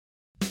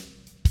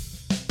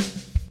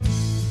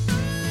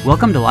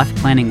Welcome to Life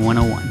Planning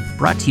 101,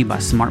 brought to you by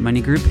Smart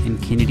Money Group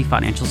and Kennedy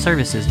Financial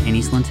Services in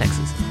Eastland,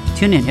 Texas.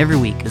 Tune in every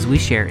week as we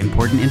share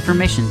important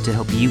information to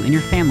help you and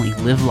your family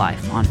live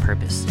life on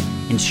purpose.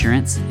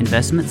 Insurance,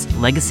 investments,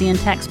 legacy and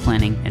tax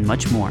planning, and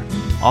much more.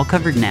 All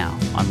covered now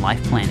on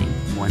Life Planning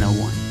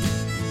 101.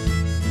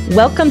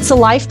 Welcome to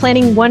Life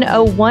Planning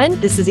 101.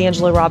 This is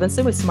Angela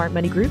Robinson with Smart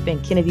Money Group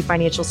and Kennedy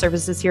Financial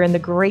Services here in the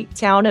great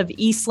town of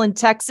Eastland,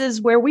 Texas,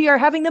 where we are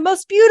having the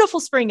most beautiful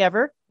spring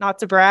ever. Not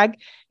to brag,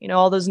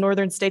 all those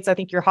northern states, I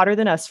think you're hotter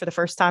than us for the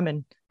first time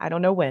and I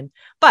don't know when.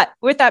 But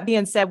with that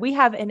being said, we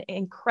have an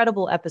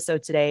incredible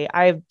episode today.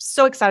 I'm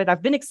so excited.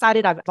 I've been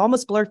excited. I've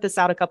almost blurted this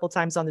out a couple of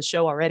times on the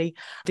show already,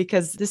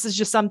 because this is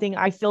just something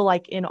I feel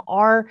like in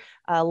our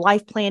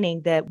life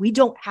planning that we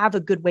don't have a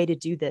good way to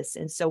do this.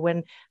 And so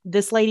when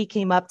this lady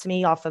came up to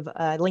me off of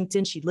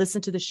LinkedIn, she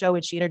listened to the show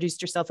and she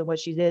introduced herself and what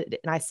she did.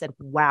 And I said,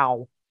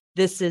 wow,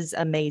 this is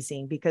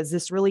amazing, because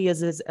this really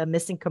is a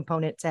missing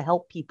component to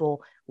help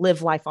people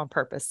live life on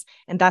purpose.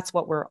 And that's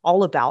what we're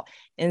all about.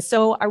 And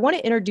so I want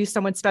to introduce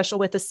someone special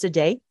with us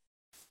today,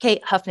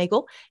 Kate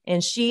Hufnagel,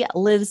 and she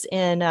lives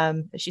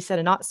in, she said,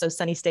 a not so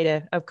sunny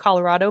state of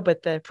Colorado,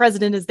 but the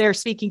president is there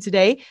speaking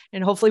today,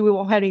 and hopefully we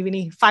won't have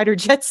any fighter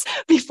jets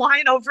be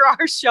flying over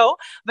our show.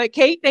 But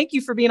Kate, thank you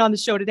for being on the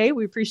show today.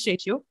 We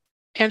appreciate you.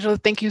 Angela,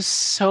 thank you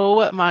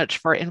so much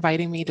for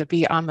inviting me to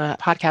be on the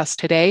podcast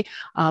today.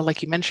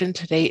 Like you mentioned,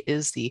 today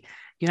is the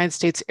United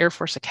States Air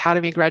Force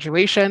Academy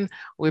graduation.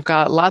 We've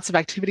got lots of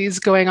activities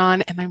going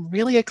on, and I'm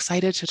really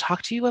excited to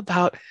talk to you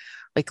about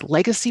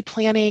legacy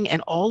planning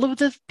and all of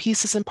the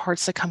pieces and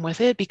parts that come with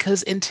it,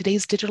 because in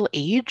today's digital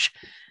age,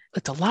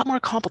 it's a lot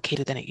more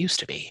complicated than it used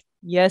to be.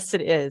 Yes,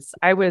 it is.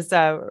 I was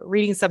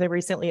reading something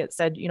recently. It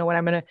said, when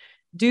I'm going to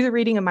do the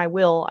reading of my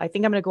will, I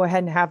think I'm going to go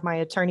ahead and have my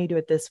attorney do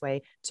it this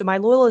way. To my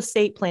loyal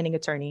estate planning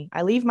attorney,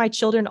 I leave my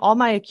children all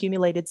my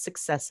accumulated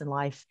success in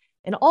life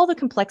and all the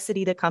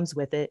complexity that comes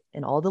with it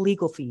and all the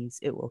legal fees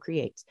it will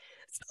create.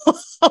 So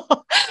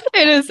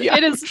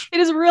it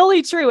is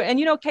really true. And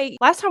Kate,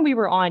 last time we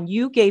were on,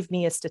 you gave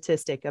me a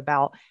statistic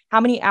about how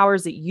many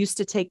hours it used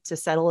to take to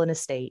settle an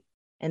estate,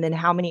 and then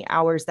how many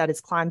hours that has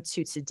climbed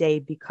to today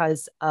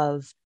because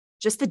of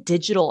just the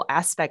digital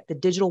aspect, the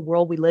digital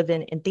world we live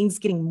in, and things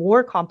getting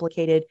more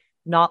complicated,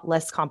 not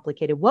less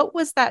complicated. What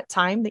was that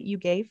time that you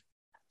gave?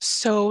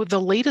 So the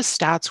latest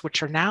stats,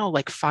 which are now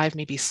 5,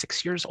 maybe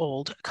 6 years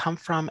old, come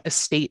from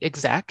Estate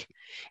Exec,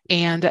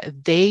 and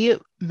they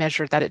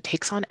measure that it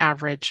takes on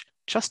average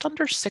just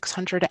under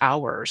 600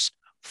 hours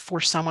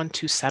for someone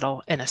to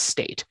settle an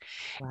estate.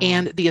 Wow.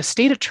 And the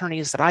estate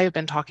attorneys that I have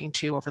been talking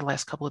to over the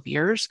last couple of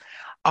years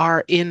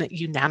are in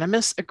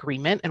unanimous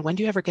agreement. And when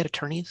do you ever get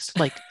attorneys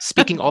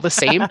speaking all the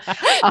same?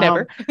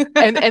 Never.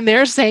 and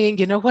they're saying,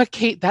 you know what,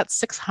 Kate, that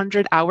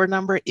 600 hour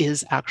number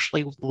is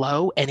actually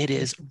low, and it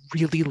is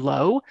really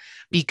low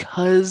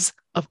because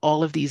of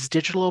all of these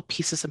digital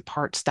pieces and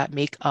parts that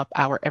make up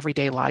our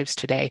everyday lives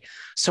today.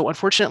 So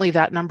unfortunately,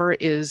 that number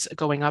is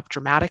going up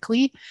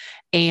dramatically.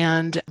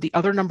 And the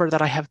other number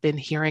that I have been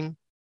hearing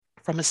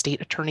from estate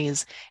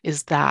attorneys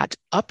is that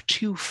up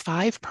to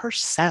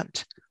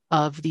 5%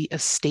 of the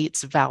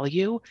estate's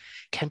value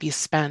can be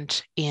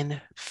spent in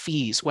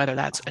fees, whether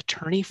that's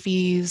attorney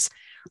fees,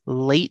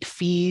 late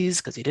fees,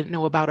 because you didn't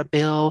know about a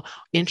bill,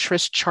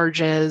 interest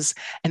charges.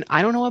 And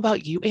I don't know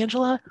about you,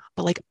 Angela,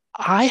 but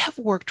I have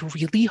worked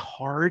really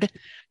hard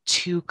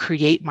to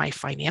create my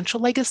financial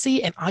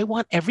legacy, and I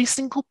want every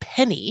single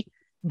penny,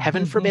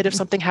 heaven forbid if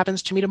something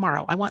happens to me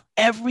tomorrow, I want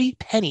every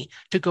penny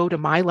to go to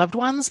my loved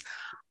ones.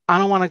 I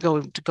don't want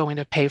to go in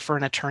to pay for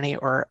an attorney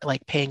or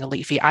paying a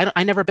late fee.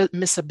 I never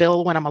miss a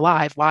bill when I'm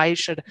alive. Why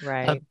should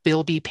a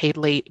bill be paid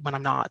late when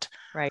I'm not?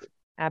 Right.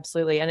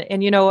 Absolutely.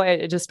 And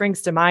it just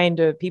brings to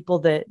mind people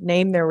that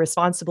name their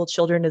responsible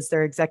children as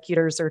their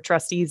executors or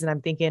trustees. And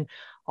I'm thinking,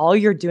 all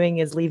you're doing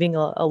is leaving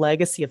a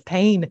legacy of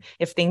pain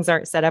if things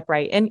aren't set up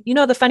right. And,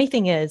 the funny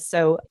thing is,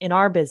 so in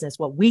our business,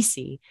 what we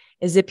see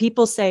is that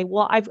people say,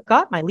 well, I've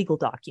got my legal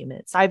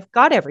documents. I've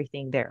got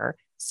everything there.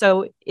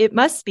 So it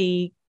must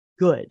be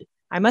good.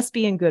 I must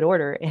be in good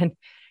order.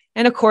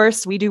 And of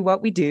course, we do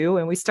what we do,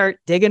 and we start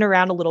digging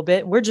around a little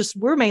bit.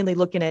 We're mainly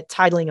looking at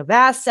titling of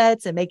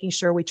assets and making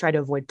sure we try to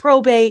avoid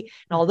probate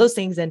and all those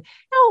things. And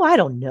no, I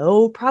don't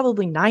know,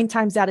 probably 9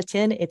 times out of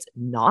 10, it's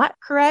not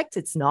correct.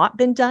 It's not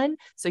been done.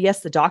 So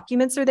yes, the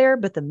documents are there,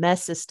 but the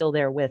mess is still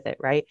there with it,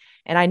 right?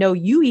 And I know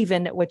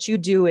what you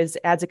do is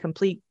adds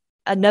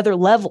another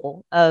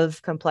level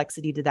of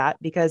complexity to that,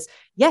 because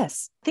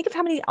yes, think of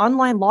how many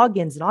online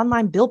logins and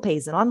online bill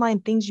pays and online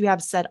things you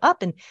have set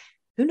up, and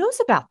who knows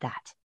about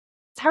that?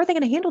 How are they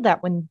going to handle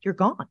that when you're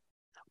gone?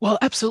 Well,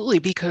 absolutely,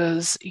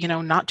 because,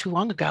 not too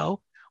long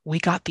ago, we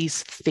got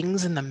these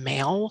things in the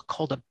mail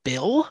called a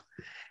bill.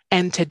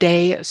 And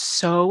today,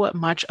 so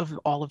much of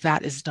all of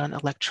that is done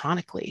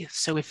electronically.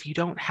 So if you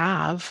don't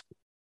have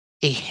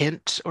a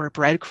hint or a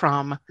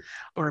breadcrumb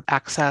or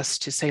access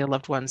to, say, a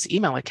loved one's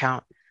email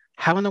account,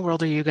 how in the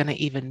world are you going to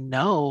even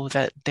know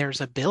that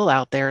there's a bill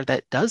out there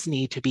that does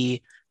need to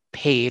be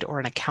paid or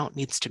an account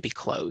needs to be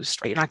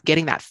closed, right? You're not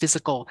getting that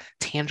physical,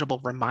 tangible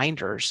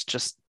reminders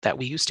just that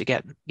we used to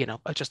get,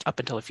 just up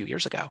until a few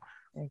years ago.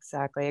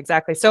 Exactly.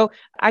 So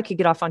I could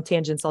get off on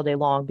tangents all day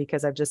long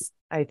because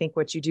I think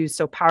what you do is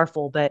so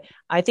powerful, but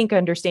I think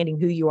understanding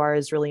who you are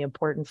is really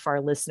important for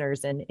our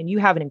listeners. And you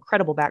have an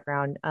incredible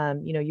background.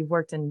 You've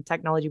worked in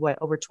technology,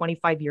 over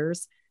 25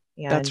 years?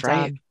 And that's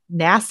right.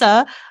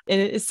 NASA,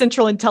 a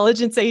Central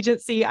Intelligence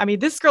Agency. I mean,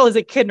 this girl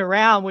isn't kidding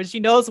around when she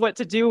knows what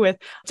to do with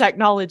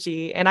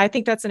technology. And I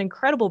think that's an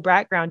incredible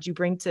background you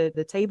bring to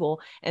the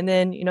table. And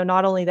then,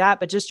 not only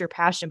that, but just your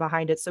passion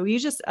behind it. So you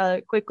just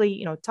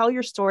quickly, tell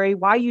your story,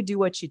 why you do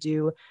what you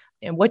do,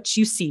 and what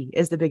you see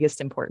is the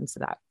biggest importance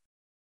of that.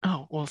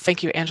 Oh, well,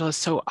 thank you, Angela.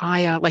 So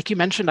like you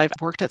mentioned, I've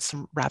worked at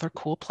some rather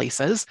cool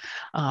places,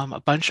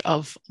 a bunch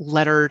of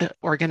lettered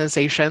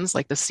organizations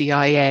like the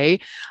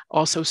CIA,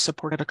 also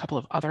supported a couple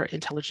of other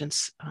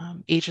intelligence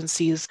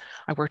agencies.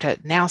 I worked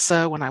at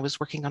NASA when I was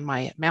working on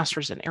my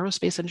master's in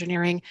aerospace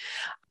engineering.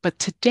 But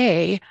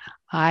today,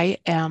 I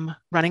am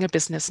running a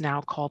business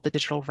now called the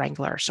Digital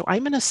Wrangler. So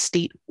I'm an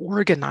estate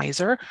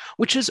organizer,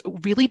 which is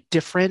really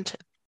different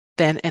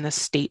than an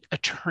estate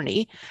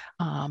attorney.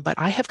 But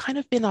I have kind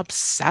of been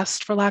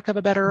obsessed, for lack of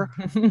a better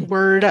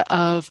word,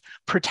 of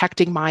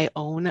protecting my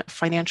own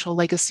financial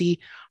legacy,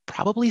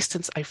 probably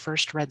since I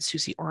first read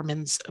Susie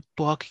Orman's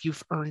book,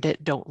 You've Earned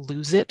It, Don't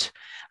Lose It,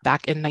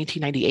 back in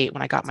 1998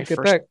 when I got my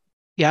first book.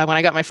 Yeah, when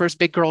I got my first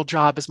big girl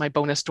job, as my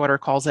bonus daughter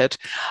calls it.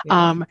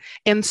 Yeah.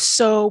 And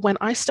so when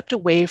I stepped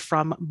away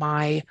from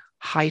my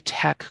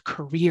high-tech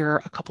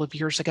career a couple of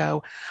years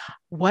ago,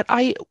 what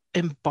I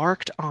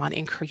embarked on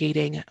in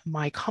creating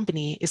my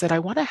company is that I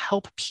want to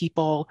help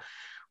people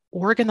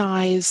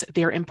organize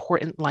their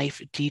important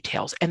life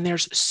details. And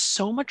there's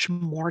so much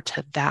more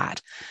to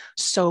that.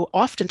 So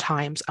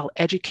oftentimes I'll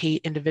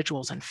educate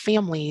individuals and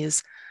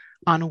families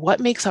on what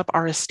makes up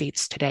our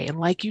estates today. And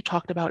like you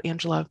talked about,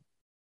 Angela,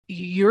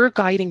 you're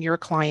guiding your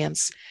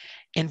clients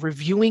and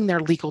reviewing their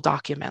legal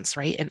documents,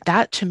 right? And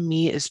that to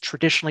me is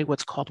traditionally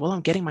what's called, well,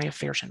 I'm getting my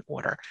affairs in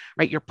order,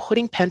 right? You're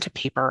putting pen to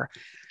paper,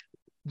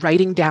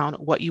 writing down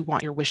what you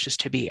want your wishes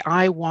to be.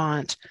 I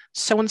want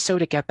so-and-so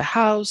to get the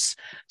house,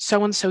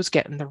 so-and-so's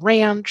getting the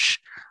ranch.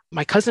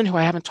 My cousin who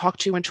I haven't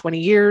talked to in 20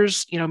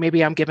 years,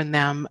 maybe I'm giving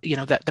them,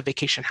 the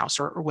vacation house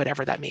or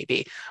whatever that may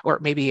be, or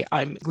maybe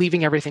I'm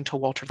leaving everything to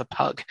Walter the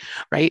pug,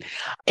 right?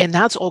 And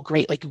that's all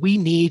great. Like, we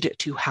need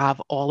to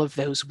have all of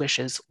those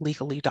wishes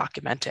legally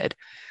documented.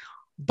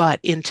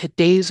 But in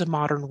today's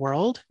modern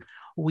world,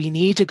 we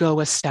need to go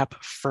a step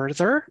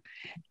further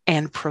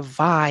and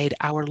provide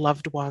our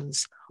loved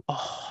ones a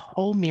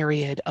whole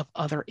myriad of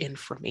other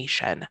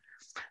information.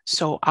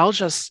 So I'll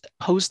just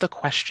pose the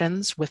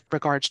questions with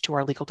regards to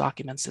our legal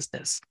documents is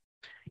this.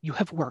 You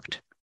have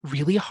worked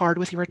really hard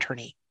with your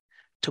attorney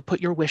to put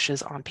your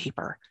wishes on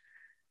paper.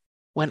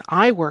 When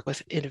I work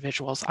with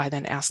individuals, I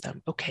then ask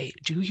them, okay,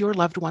 do your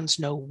loved ones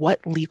know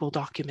what legal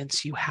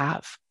documents you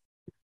have?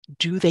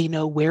 Do they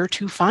know where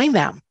to find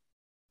them?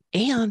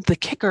 And the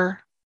kicker,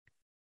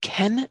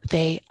 can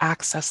they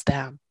access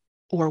them,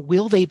 or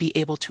will they be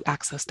able to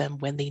access them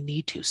when they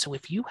need to? So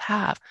if you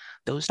have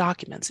those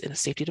documents in a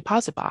safety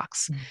deposit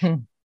box,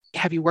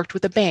 have you worked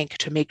with the bank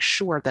to make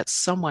sure that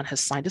someone has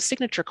signed a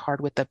signature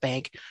card with the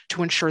bank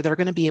to ensure they're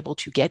going to be able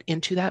to get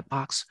into that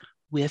box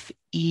with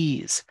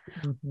ease?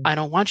 I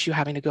don't want you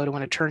having to go to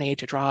an attorney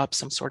to draw up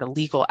some sort of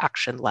legal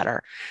action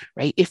letter,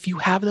 right? If you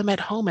have them at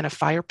home in a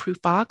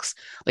fireproof box,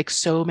 like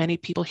so many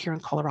people here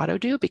in Colorado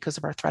do because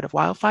of our threat of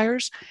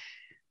wildfires,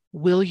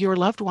 will your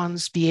loved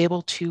ones be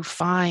able to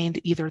find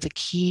either the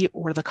key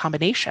or the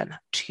combination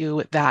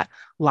to that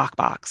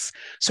lockbox?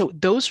 So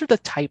those are the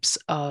types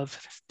of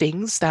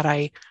things that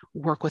I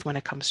work with when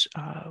it comes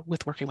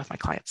with working with my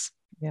clients.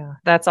 Yeah,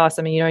 that's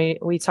awesome. And,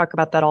 we talk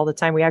about that all the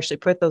time. We actually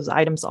put those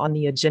items on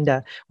the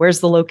agenda. Where's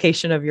the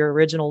location of your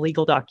original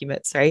legal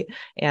documents, right?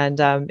 And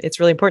it's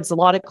really important. So a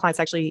lot of clients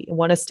actually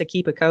want us to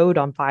keep a code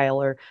on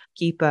file or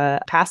keep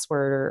a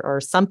password or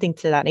something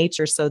to that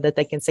nature so that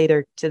they can say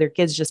to their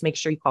kids, just make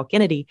sure you call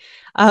Kennedy,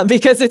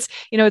 because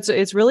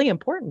it's really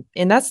important.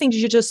 And that's things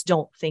you just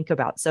don't think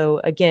about. So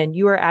again,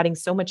 you are adding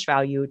so much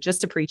value.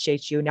 Just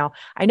appreciate you. Now,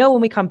 I know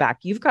when we come back,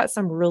 you've got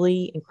some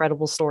really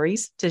incredible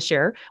stories to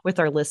share with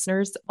our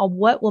listeners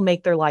on what will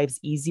make their lives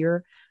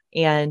easier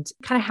and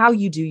kind of how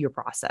you do your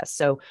process.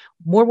 So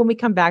more when we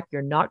come back.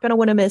 You're not going to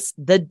want to miss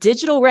the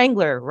Digital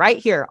Wrangler right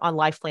here on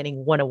Life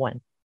Planning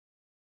 101.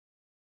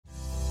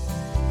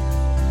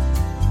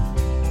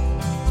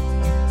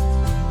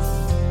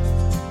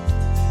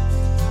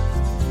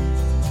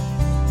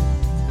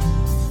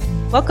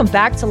 Welcome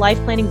back to Life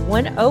Planning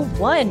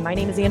 101. My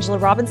name is Angela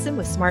Robinson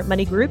with Smart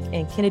Money Group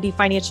and Kennedy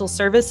Financial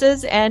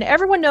Services. And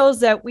everyone knows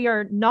that we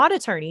are not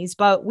attorneys,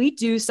 but we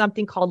do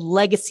something called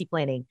legacy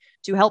planning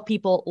to help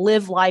people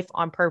live life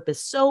on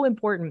purpose. So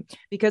important,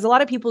 because a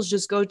lot of people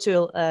just go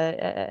to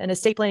an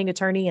estate planning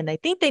attorney and they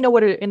think they know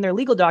what are in their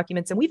legal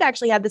documents. And we've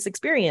actually had this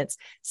experience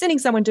sending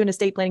someone to an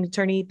estate planning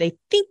attorney. They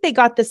think they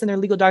got this in their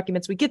legal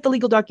documents. We get the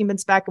legal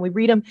documents back and we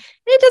read them, and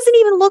it doesn't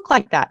even look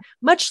like that,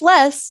 much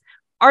less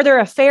are their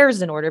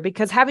affairs in order?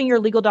 Because having your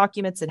legal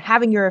documents and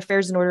having your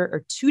affairs in order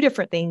are two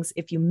different things.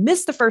 If you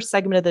missed the first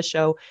segment of the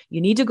show,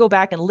 you need to go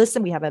back and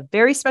listen. We have a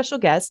very special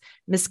guest,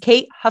 Miss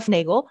Kate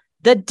Huffnagel,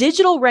 the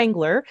digital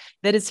wrangler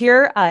that is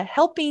here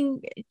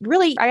helping.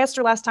 Really, I asked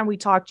her last time we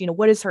talked,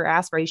 what is her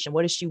aspiration?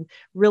 What does she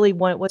really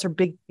want? What's her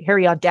big,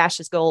 hairy,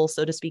 audacious goal,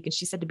 so to speak? And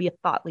she said to be a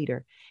thought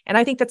leader. And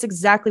I think that's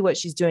exactly what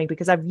she's doing,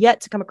 because I've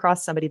yet to come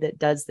across somebody that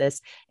does this.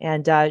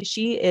 And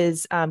she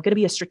is going to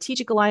be a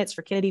strategic alliance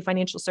for Kennedy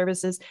Financial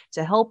Services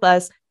to help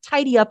us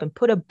tidy up and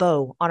put a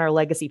bow on our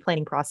legacy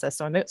planning process.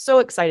 So I'm so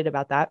excited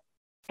about that.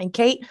 And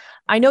Kate,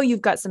 I know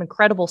you've got some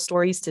incredible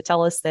stories to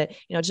tell us that,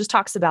 just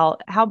talks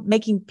about how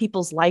making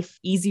people's life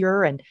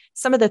easier and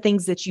some of the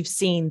things that you've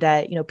seen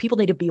that, people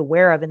need to be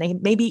aware of and they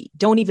maybe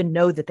don't even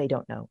know that they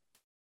don't know.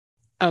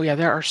 Oh yeah,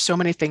 there are so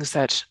many things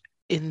that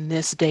in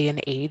this day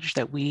and age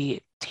that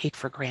we take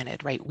for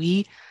granted, right?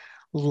 We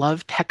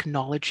love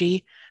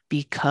technology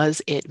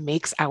because it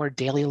makes our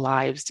daily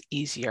lives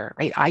easier,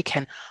 right? I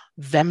can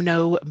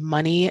Venmo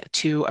money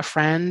to a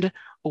friend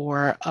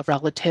or a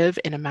relative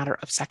in a matter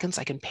of seconds.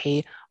 I can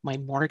pay my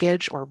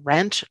mortgage or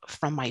rent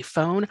from my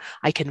phone.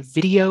 I can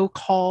video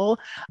call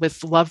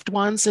with loved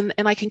ones and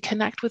I can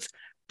connect with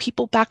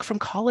people back from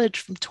college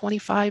from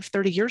 25,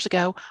 30 years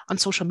ago on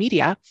social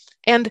media.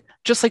 And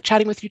just like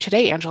chatting with you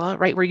today, Angela,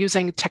 right? We're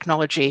using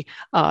technology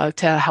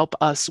to help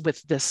us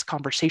with this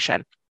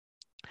conversation.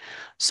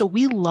 So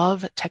we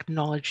love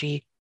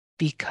technology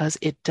because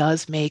it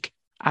does make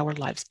our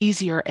lives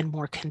easier and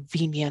more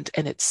convenient,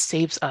 and it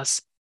saves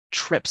us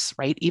trips,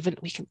 right?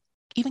 We can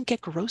even get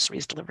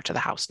groceries delivered to the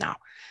house now.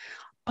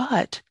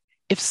 But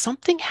if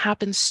something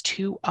happens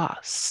to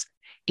us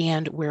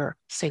and we're,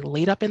 say,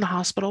 laid up in the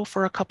hospital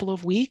for a couple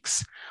of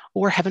weeks,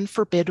 or heaven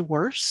forbid,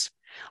 worse,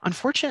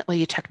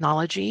 unfortunately,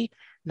 technology,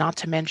 not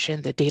to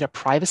mention the data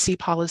privacy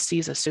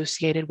policies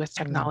associated with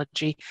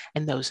technology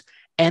and those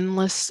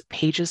endless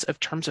pages of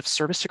terms of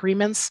service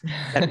agreements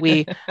that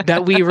we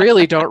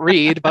really don't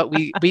read, but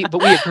we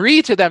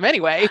agree to them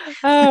anyway.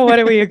 Oh, what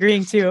are we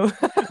agreeing to?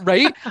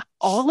 Right?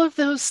 All of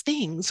those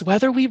things,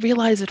 whether we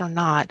realize it or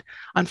not,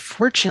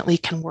 unfortunately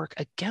can work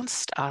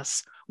against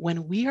us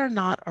when we are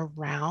not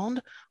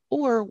around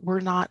or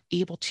we're not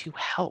able to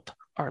help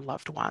our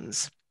loved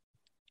ones.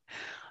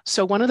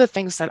 So one of the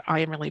things that I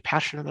am really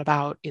passionate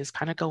about is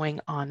kind of going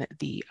on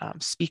the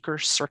speaker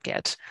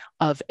circuit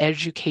of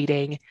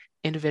educating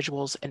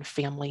individuals and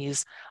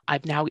families.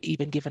 I've now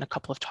even given a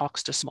couple of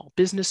talks to small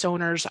business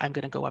owners. I'm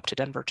going to go up to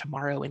Denver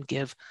tomorrow and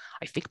give,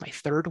 I think, my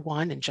third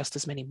one in just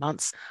as many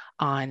months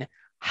on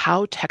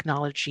how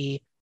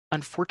technology,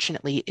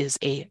 unfortunately, is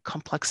a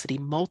complexity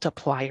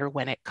multiplier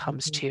when it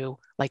comes to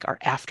like our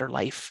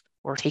afterlife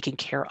or taking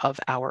care of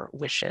our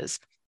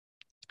wishes.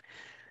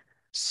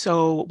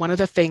 So one of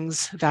the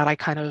things that I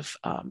kind of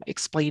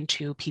explain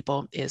to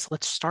people is,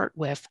 let's start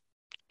with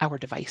our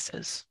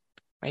devices,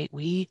 right?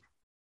 We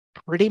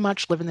pretty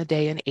much live in the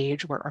day and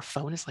age where our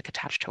phone is like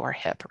attached to our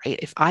hip, right?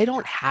 If I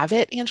don't have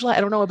it, Angela,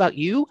 I don't know about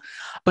you,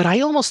 but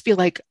I almost feel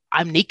like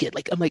I'm naked.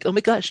 Like I'm like, oh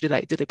my gosh, did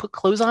I put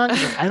clothes on?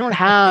 I don't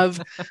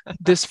have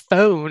this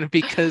phone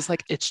because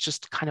like it's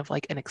just kind of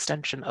like an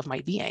extension of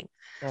my being.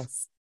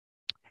 Yes.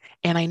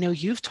 And I know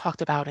you've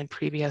talked about in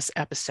previous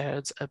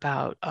episodes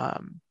about I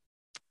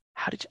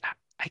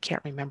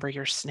can't remember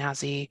your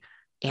snazzy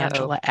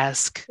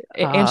Angela-esque.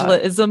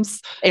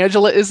 Angela-isms.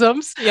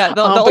 Angela-isms. Yeah,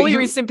 the only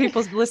reason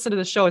people listen to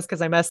the show is because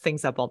I mess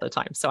things up all the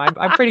time. So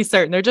I'm pretty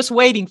certain they're just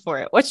waiting for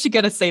it. What's she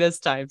going to say this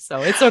time?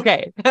 So it's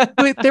okay.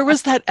 But there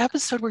was that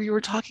episode where you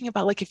were talking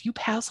about like if you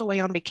pass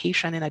away on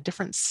vacation in a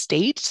different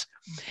state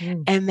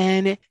and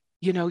then,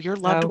 your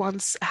loved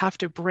ones have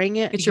to bring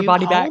it. Get your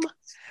body home, back.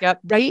 Yep.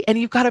 Right. And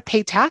you've got to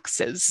pay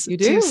taxes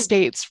to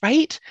states.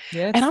 Right.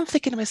 Yes. And I'm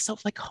thinking to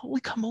myself, like, holy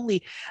camole,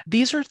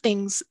 these are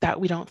things that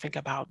we don't think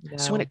about. No.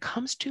 So when it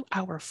comes to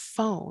our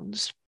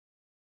phones,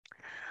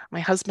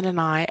 my husband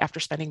and I, after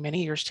spending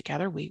many years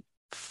together, we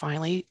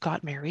finally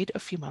got married a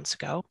few months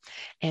ago,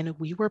 and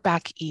we were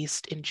back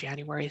east in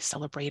January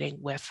celebrating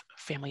with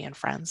family and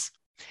friends.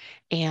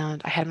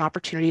 And I had an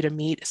opportunity to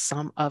meet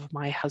some of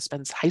my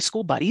husband's high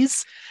school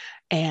buddies.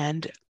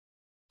 And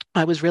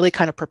I was really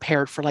kind of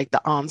prepared for like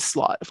the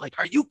onslaught of like,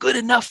 are you good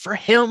enough for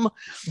him?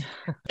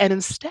 And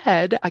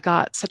instead, I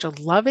got such a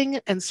loving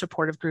and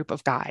supportive group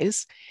of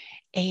guys.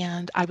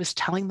 And I was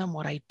telling them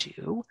what I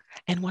do.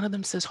 And one of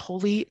them says,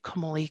 holy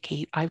camole,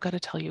 Kate, I've got to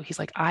tell you, he's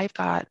like, I've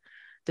got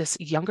this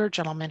younger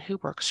gentleman who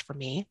works for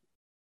me.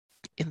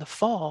 In the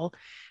fall,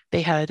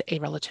 they had a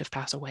relative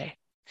pass away.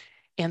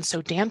 And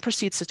so Dan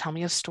proceeds to tell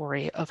me a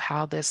story of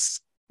how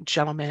this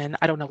gentleman,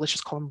 I don't know, let's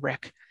just call him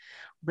Rick.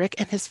 Rick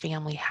and his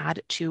family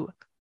had to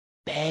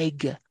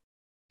beg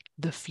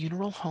the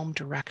funeral home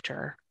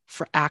director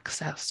for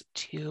access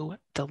to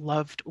the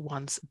loved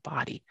one's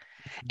body.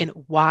 And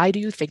why do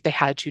you think they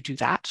had to do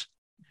that?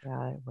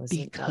 Yeah, it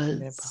wasn't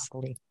documented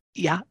properly.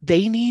 Yeah,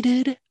 they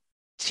needed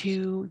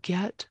to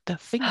get the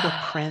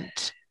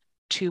fingerprint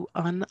to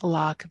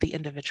unlock the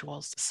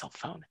individual's cell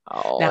phone.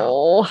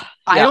 Now,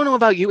 I don't know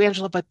about you,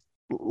 Angela, but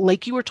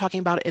like you were talking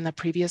about in the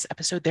previous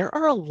episode, there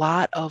are a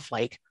lot of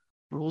like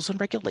rules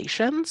and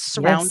regulations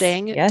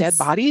surrounding dead Yes.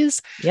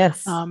 bodies.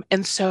 Yes.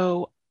 And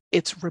so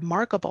it's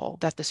remarkable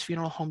that this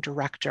funeral home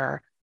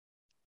director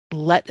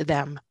let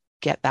them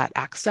get that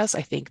access.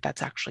 I think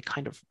that's actually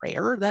kind of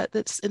rare that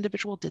this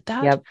individual did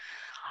that. Yep.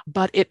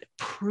 But it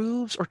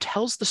proves or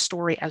tells the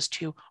story as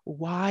to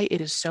why it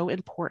is so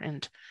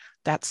important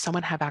that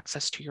someone have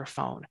access to your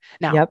phone.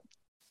 Now,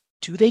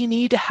 do they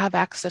need to have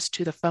access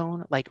to the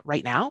phone like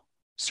right now?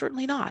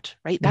 Certainly not,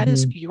 right? That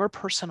is your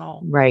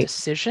personal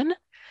decision.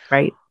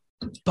 Right.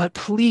 But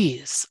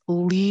please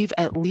leave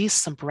at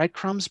least some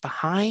breadcrumbs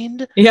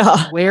behind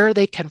Yeah. where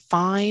they can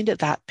find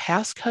that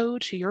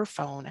passcode to your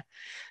phone,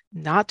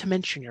 not to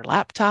mention your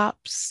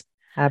laptops.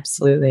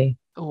 Absolutely.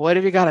 What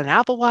have you got, an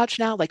Apple Watch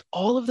now? Like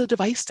all of the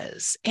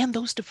devices, and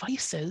those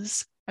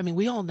devices, I mean,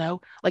 we all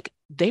know, like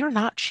they are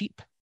not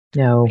cheap.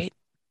 No, right?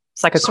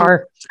 It's like a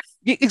car.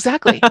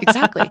 Exactly.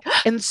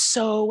 And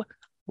so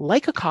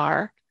like a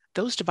car,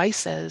 those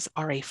devices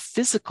are a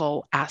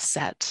physical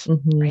asset,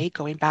 right?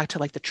 Going back to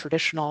like the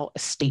traditional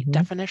estate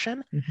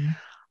definition.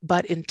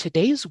 But in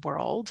today's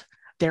world,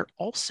 they're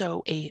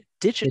also a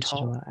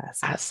digital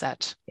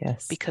asset.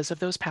 Yes. Because of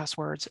those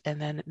passwords.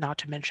 And then not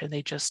to mention,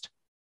 they just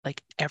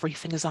like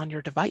everything is on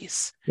your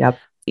device. Yep.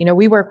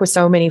 We work with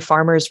so many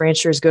farmers,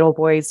 ranchers, good old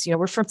boys.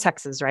 We're from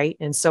Texas, right?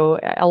 And so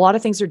a lot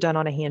of things are done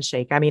on a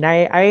handshake. I mean,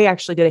 I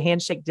actually did a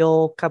handshake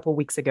deal a couple of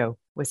weeks ago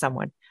with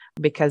someone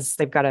because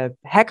they've got a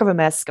heck of a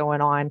mess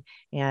going on,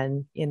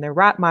 and in their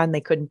right mind, they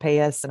couldn't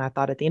pay us. And I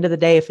thought at the end of the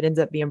day, if it ends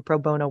up being pro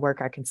bono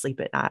work, I can sleep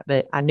at night.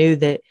 But I knew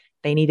that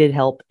they needed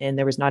help, and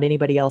there was not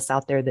anybody else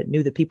out there that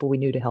knew the people we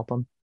knew to help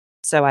them.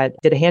 So I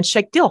did a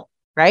handshake deal.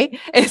 Right.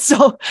 And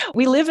so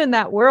we live in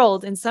that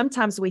world. And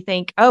sometimes we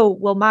think, oh,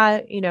 well,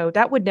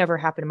 that would never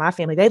happen to my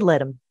family. They'd let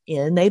them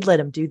in. They'd let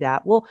them do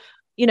that. Well,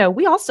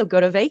 we also go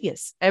to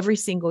Vegas every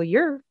single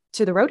year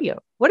to the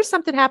rodeo. What if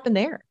something happened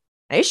there?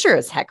 They sure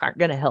as heck aren't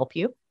going to help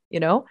you,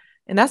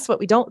 And that's what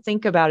we don't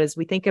think about, is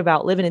we think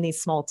about living in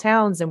these small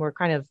towns and we're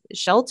kind of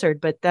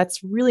sheltered, but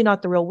that's really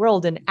not the real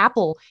world. And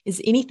Apple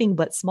is anything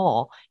but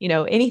small.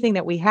 Anything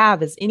that we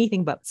have is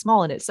anything but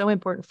small. And it's so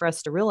important for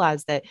us to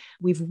realize that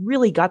we've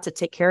really got to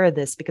take care of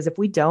this, because if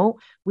we don't,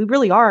 we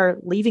really are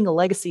leaving a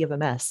legacy of a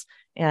mess.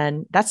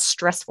 And that's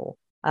stressful.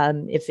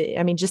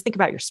 Just think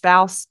about your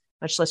spouse,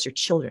 much less your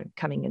children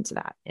coming into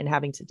that and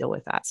having to deal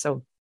with that.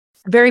 So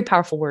very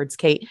powerful words,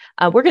 Kate.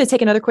 We're going to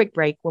take another quick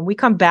break. When we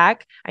come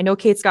back, I know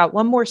Kate's got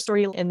one more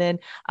story, and then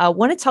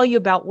want to tell you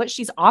about what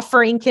she's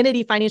offering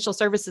Kennedy Financial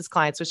Services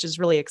clients, which is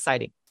really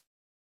exciting.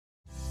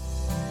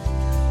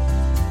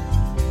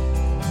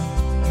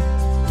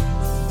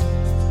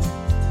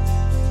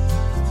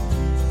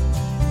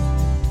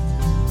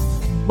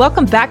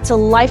 Welcome back to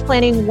Life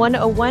Planning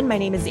 101. My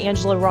name is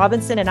Angela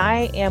Robinson, and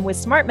I am with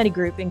Smart Money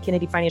Group and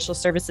Kennedy Financial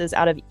Services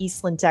out of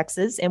Eastland,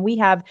 Texas. And we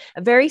have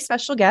a very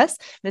special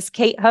guest, Miss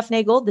Kate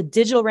Huffnagel, the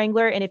Digital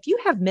Wrangler. And if you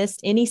have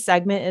missed any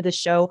segment of the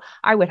show,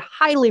 I would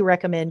highly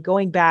recommend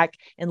going back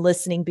and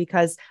listening,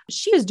 because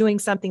she is doing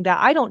something that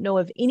I don't know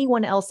of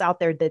anyone else out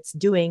there that's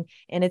doing.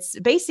 And it's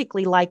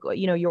basically like,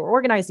 you're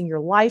organizing your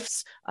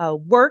life's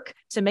work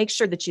to make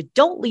sure that you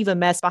don't leave a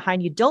mess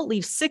behind. You don't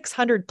leave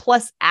 600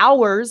 plus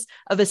hours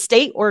of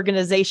estate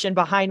organization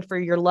behind for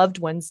your loved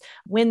ones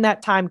when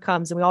that time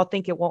comes. And we all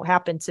think it won't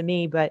happen to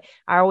me, but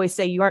I always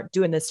say you aren't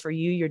doing this for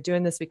you. You're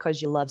doing this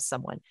because you love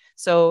someone.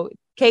 So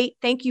Kate,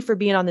 thank you for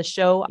being on the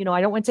show. I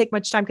don't want to take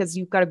much time because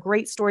you've got a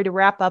great story to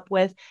wrap up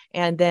with.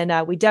 And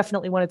then we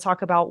definitely want to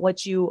talk about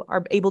what you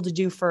are able to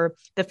do for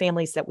the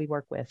families that we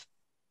work with.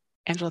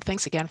 Angela,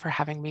 thanks again for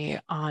having me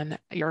on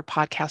your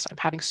podcast. I'm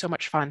having so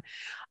much fun.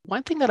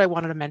 One thing that I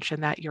wanted to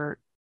mention that your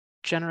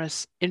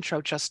generous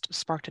intro just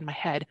sparked in my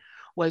head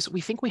was,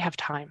 we think we have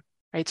time,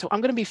 right? So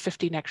I'm going to be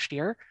 50 next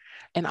year.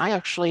 And I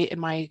actually, in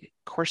my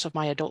course of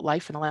my adult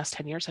life in the last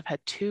 10 years, have had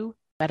 2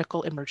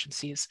 medical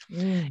emergencies,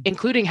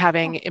 including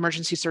having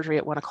emergency surgery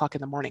at 1 o'clock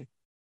in the morning.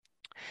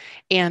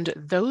 And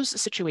those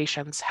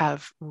situations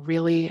have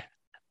really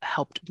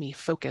helped me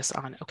focus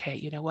on, okay,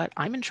 you know what?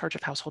 I'm in charge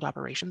of household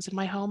operations in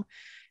my home.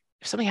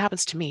 If something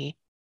happens to me,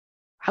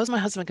 how's my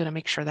husband going to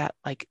make sure that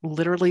like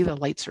literally the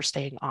lights are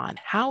staying on?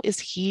 How is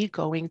he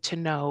going to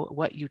know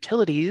what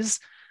utilities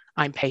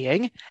I'm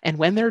paying and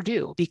when they're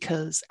due?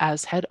 Because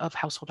as head of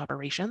household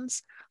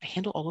operations, I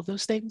handle all of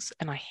those things,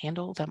 and I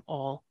handle them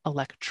all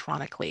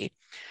electronically.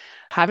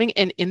 Having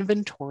an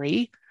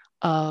inventory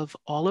of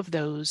all of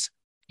those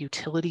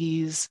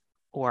utilities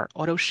or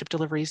auto ship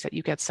deliveries that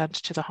you get sent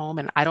to the home.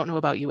 And I don't know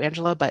about you,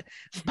 Angela, but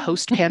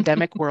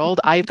post-pandemic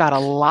world, I've got a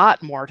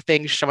lot more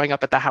things showing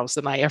up at the house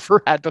than I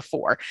ever had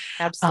before.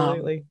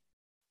 Absolutely.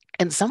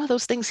 And some of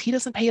those things he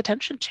doesn't pay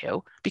attention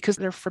to because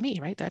they're for me,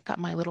 right? I've got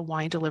my little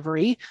wine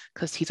delivery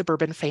because he's a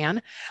bourbon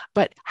fan.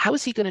 But how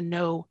is he going to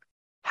know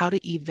how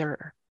to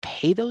either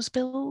pay those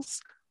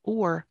bills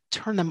or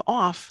turn them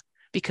off,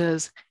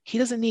 because he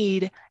doesn't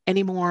need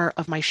any more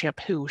of my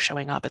shampoo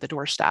showing up at the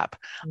doorstep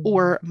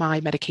or my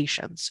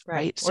medications,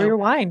 right? Or your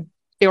wine.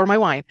 Or my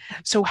wine.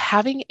 So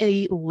having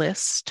a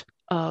list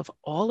of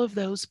all of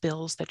those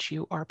bills that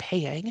you are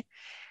paying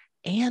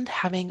and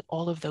having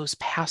all of those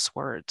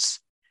passwords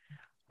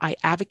I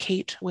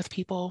advocate with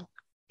people,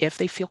 if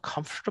they feel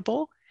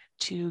comfortable,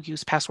 to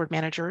use password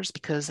managers,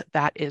 because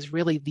that is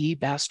really the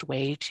best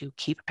way to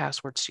keep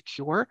passwords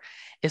secure,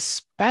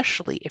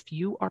 especially if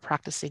you are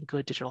practicing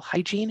good digital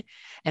hygiene.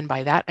 And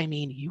by that, I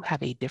mean you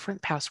have a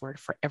different password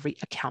for every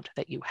account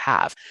that you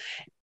have.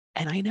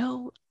 And I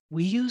know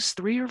we use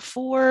 3 or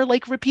 4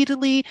 like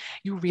repeatedly.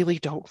 You really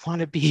don't want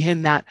to be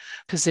in that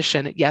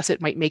position. Yes,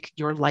 it might make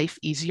your life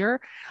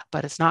easier,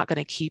 but it's not going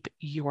to keep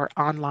your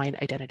online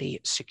identity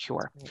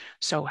secure.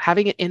 So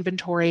having an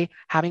inventory,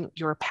 having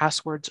your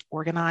passwords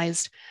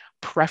organized,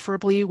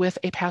 preferably with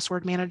a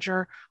password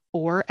manager,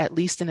 or at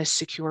least in a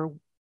secure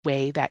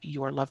way that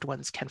your loved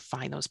ones can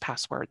find those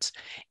passwords,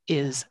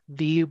 is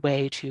the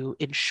way to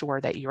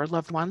ensure that your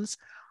loved ones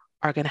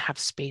are going to have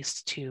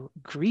space to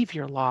grieve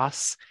your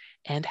loss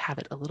and have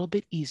it a little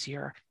bit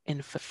easier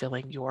in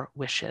fulfilling your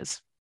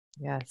wishes.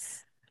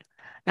 Yes.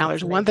 Now,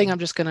 there's one thing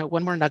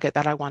one more nugget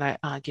that I want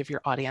to give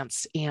your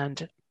audience.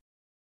 And,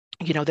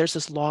 there's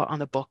this law on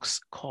the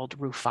books called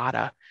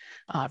RUFADA.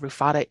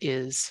 RUFADA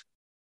is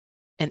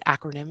an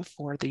acronym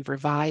for the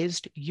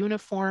Revised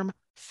Uniform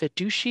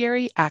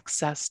Fiduciary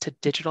Access to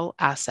Digital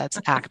Assets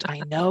Act.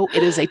 I know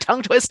it is a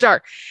tongue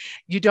twister.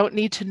 You don't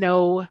need to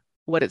know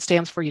what it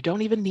stands for. You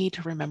don't even need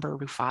to remember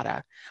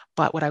RUFADA.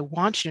 But what I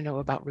want you to know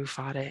about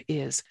RUFADA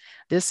is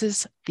this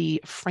is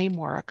the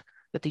framework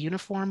that the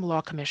Uniform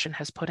Law Commission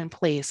has put in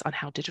place on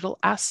how digital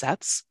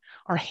assets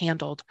are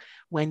handled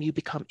when you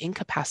become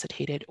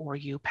incapacitated or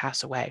you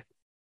pass away.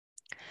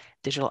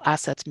 Digital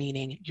assets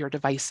meaning your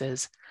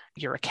devices,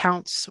 your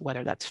accounts,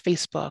 whether that's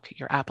Facebook,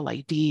 your Apple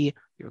ID,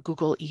 your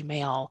Google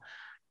email,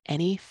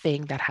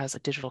 anything that has a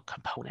digital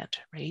component,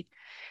 right?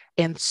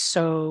 And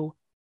so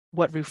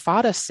what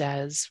RUFADA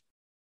says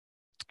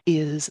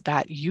is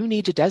that you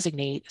need to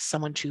designate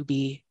someone to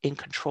be in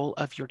control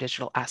of your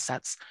digital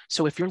assets.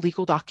 So if your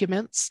legal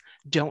documents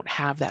don't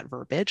have that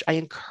verbiage, I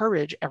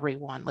encourage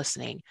everyone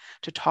listening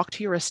to talk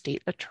to your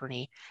estate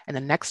attorney. And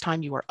the next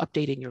time you are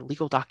updating your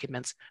legal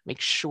documents,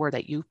 make sure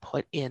that you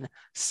put in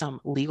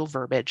some legal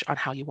verbiage on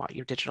how you want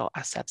your digital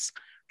assets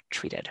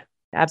treated.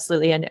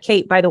 Absolutely. And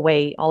Kate, by the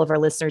way, all of our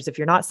listeners, if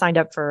you're not signed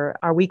up for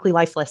our weekly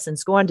life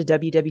lessons, go on to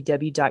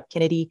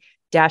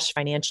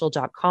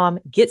www.kennedy-financial.com.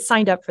 Get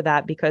signed up for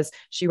that, because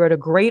she wrote a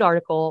great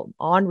article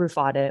on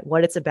RUFADA,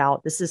 what it's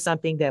about. This is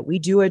something that we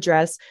do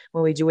address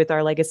when we do with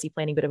our legacy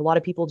planning, but a lot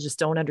of people just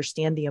don't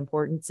understand the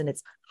importance, and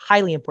it's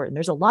highly important.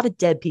 There's a lot of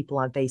dead people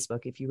on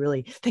Facebook, if you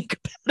really think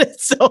about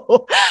it.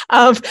 So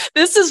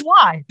this is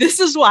why.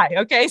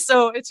 Okay.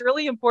 So it's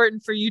really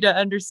important for you to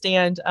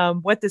understand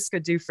what this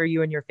could do for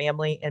you and your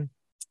family.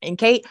 And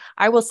Kate,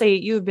 I will say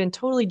you have been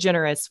totally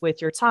generous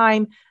with your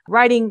time,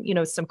 writing,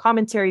 some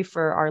commentary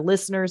for our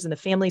listeners and the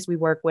families we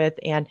work with.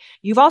 And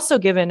you've also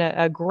given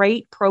a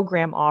great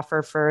program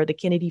offer for the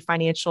Kennedy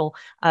Financial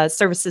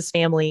Services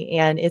family.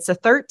 And it's a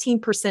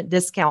 13%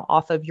 discount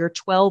off of your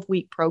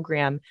 12-week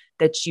program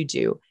that you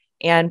do.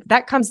 And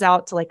that comes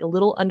out to like a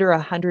little under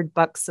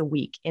 $100 a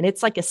week. And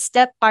it's like a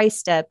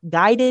step-by-step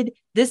guided,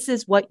 this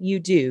is what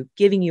you do,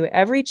 giving you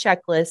every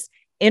checklist,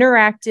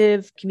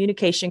 interactive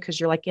communication, because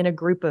you're like in a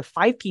group of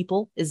 5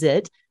 people is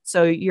it.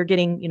 So you're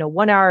getting,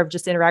 1 hour of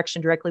just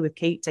interaction directly with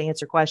Kate to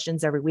answer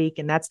questions every week.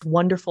 And that's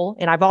wonderful.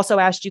 And I've also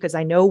asked you, because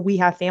I know we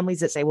have families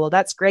that say, well,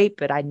 that's great,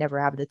 but I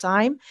never have the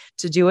time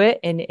to do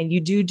it. And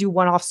you do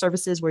one-off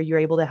services where you're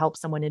able to help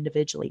someone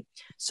individually.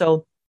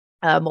 So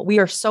we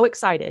are so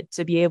excited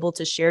to be able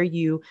to share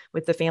you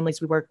with the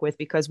families we work with,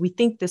 because we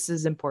think this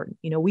is important.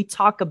 We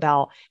talk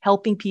about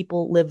helping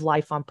people live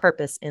life on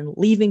purpose and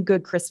leaving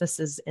good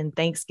Christmases and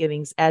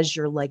Thanksgivings as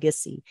your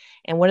legacy.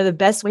 And one of the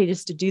best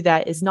ways to do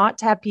that is not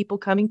to have people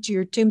coming to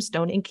your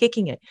tombstone and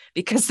kicking it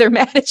because they're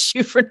mad at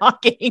you for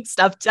not getting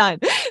stuff done.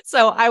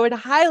 So I would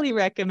highly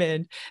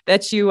recommend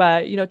that you,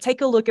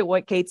 take a look at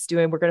what Kate's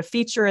doing. We're going to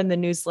feature in the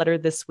newsletter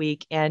this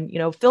week, and,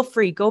 feel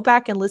free, go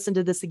back and listen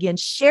to this again,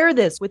 share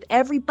this with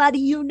everybody.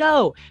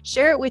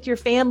 Share it with your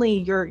family,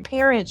 your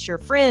parents, your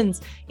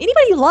friends,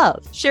 anybody you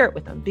love, share it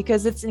with them,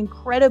 because it's an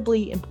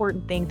incredibly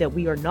important thing that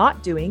we are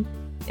not doing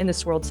in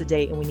this world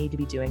today and we need to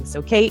be doing.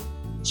 So Kate,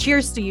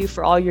 cheers to you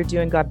for all you're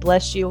doing. God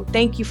bless you.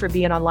 Thank you for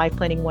being on Life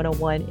Planning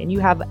 101, and you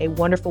have a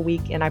wonderful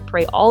week. And I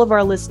pray all of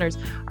our listeners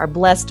are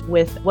blessed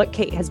with what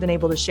Kate has been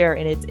able to share,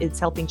 and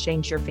it's helping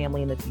change your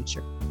family in the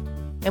future.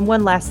 And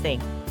one last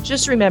thing,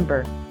 just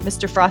remember,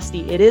 Mr.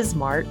 Frosty, it is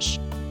March,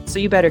 so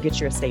you better get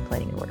your estate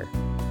planning in order.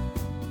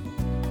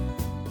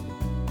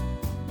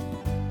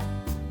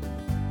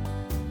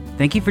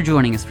 Thank you for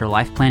joining us for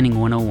Life Planning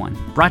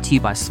 101, brought to you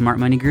by Smart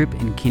Money Group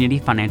and Kennedy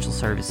Financial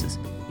Services.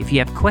 If you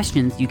have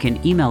questions, you can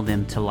email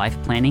them to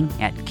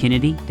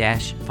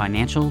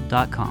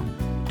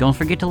lifeplanning@kennedy-financial.com. Don't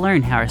forget to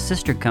learn how our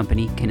sister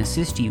company can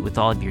assist you with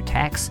all of your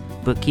tax,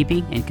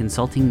 bookkeeping, and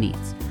consulting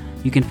needs.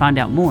 You can find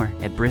out more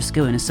at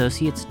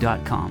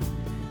briscoeandassociates.com.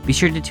 Be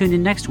sure to tune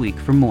in next week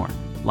for more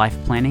Life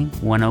Planning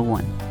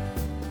 101.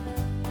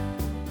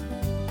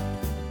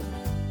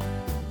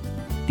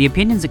 The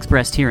opinions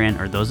expressed herein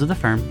are those of the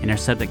firm and are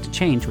subject to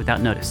change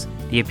without notice.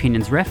 The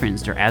opinions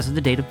referenced are as of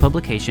the date of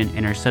publication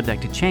and are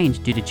subject to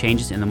change due to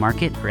changes in the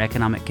market or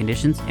economic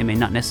conditions and may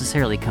not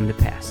necessarily come to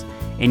pass.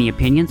 Any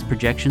opinions,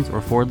 projections,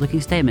 or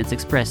forward-looking statements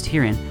expressed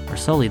herein are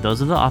solely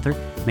those of the author,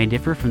 may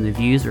differ from the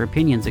views or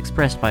opinions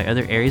expressed by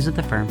other areas of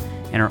the firm,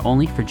 and are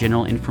only for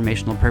general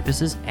informational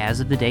purposes as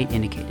of the date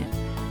indicated.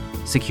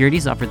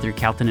 Securities offered through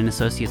Calton &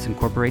 Associates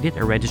Incorporated,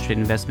 a registered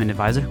investment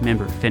advisor,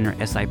 member FINRA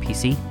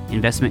SIPC.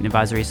 Investment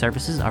advisory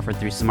services offered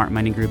through Smart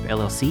Money Group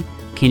LLC.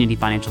 Kennedy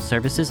Financial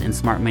Services and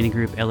Smart Money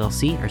Group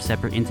LLC are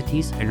separate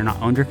entities and are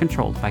not owned or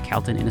controlled by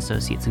Calton &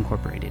 Associates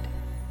Incorporated.